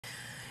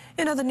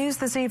In other news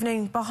this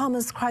evening,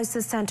 Bahamas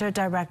Crisis Center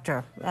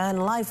Director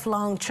and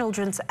lifelong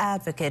children's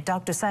advocate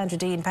Dr. Sandra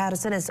Dean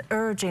Patterson is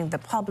urging the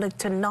public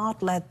to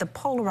not let the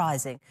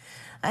polarizing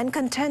and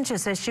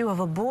contentious issue of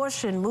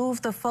abortion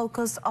move the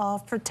focus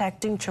of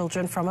protecting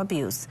children from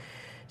abuse.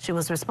 She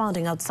was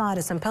responding outside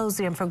a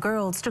symposium for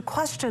girls to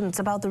questions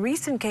about the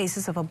recent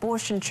cases of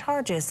abortion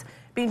charges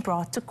being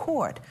brought to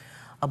court.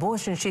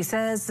 Abortion, she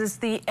says, is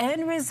the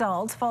end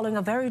result following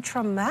a very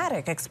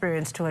traumatic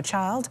experience to a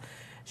child.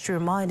 She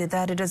reminded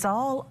that it is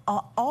all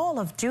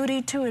of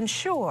duty to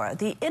ensure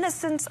the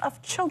innocence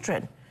of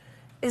children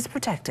is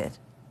protected.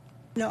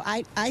 No,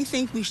 I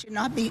think we should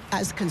not be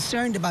as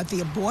concerned about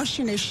the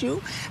abortion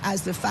issue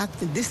as the fact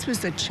that this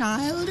was a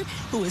child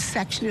who was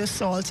sexually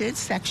assaulted,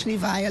 sexually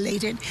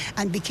violated,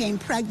 and became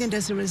pregnant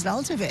as a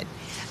result of it.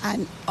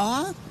 And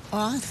our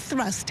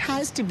thrust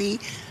has to be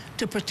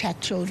to protect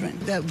children.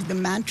 The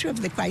mantra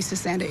of the Crisis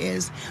Center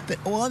is that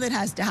all that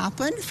has to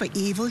happen for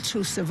evil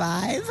to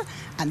survive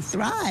and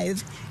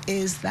thrive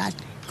is that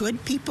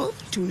good people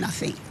do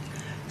nothing.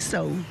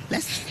 So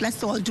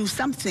let's all do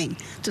something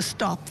to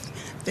stop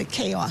the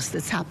chaos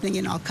that's happening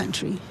in our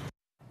country.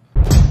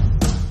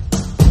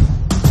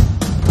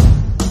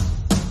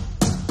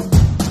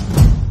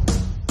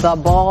 The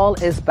ball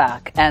is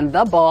back, and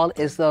the ball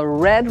is the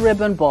Red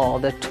Ribbon Ball,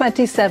 the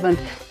 27th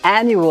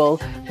annual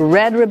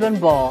Red Ribbon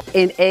Ball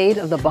in aid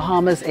of the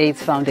Bahamas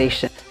AIDS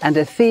Foundation. And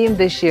the theme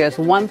this year is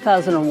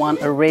 1001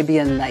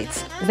 Arabian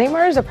Nights.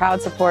 Zaymer is a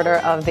proud supporter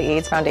of the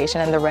AIDS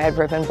Foundation and the Red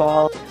Ribbon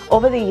Ball.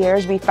 Over the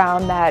years, we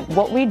found that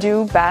what we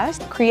do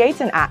best creates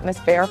an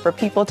atmosphere for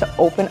people to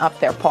open up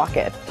their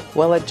pocket.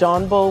 Well, at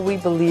John Bull, we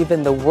believe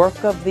in the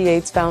work of the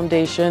AIDS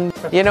Foundation.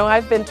 You know,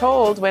 I've been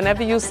told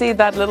whenever you see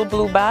that little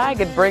blue bag,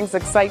 it brings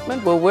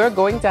excitement. Well, we're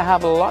going to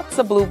have lots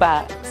of blue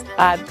bags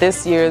at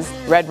this year's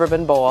Red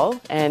Ribbon Ball,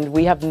 and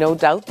we have no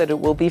doubt that it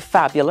will be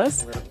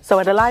fabulous. So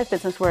at Alive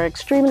Business, we're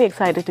extremely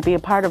excited to be a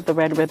part of the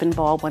Red Ribbon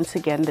Ball once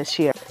again this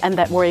year, and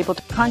that we're able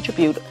to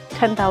contribute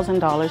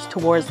 $10,000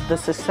 towards the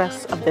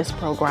success of this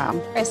program.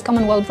 As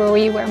Commonwealth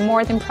Brewery, we're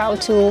more than proud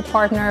to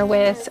partner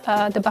with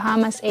the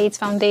Bahamas AIDS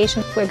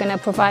Foundation. We're going to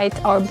provide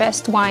our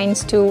best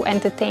wines to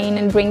entertain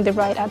and bring the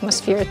right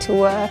atmosphere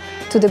to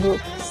the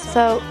group.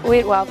 So we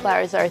at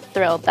Wildflowers are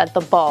thrilled that the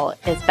ball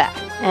is back,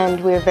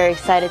 and we're very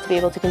excited to be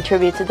able to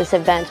contribute to this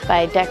event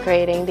by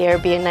decorating the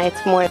Arabian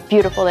Nights more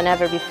beautiful than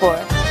ever before.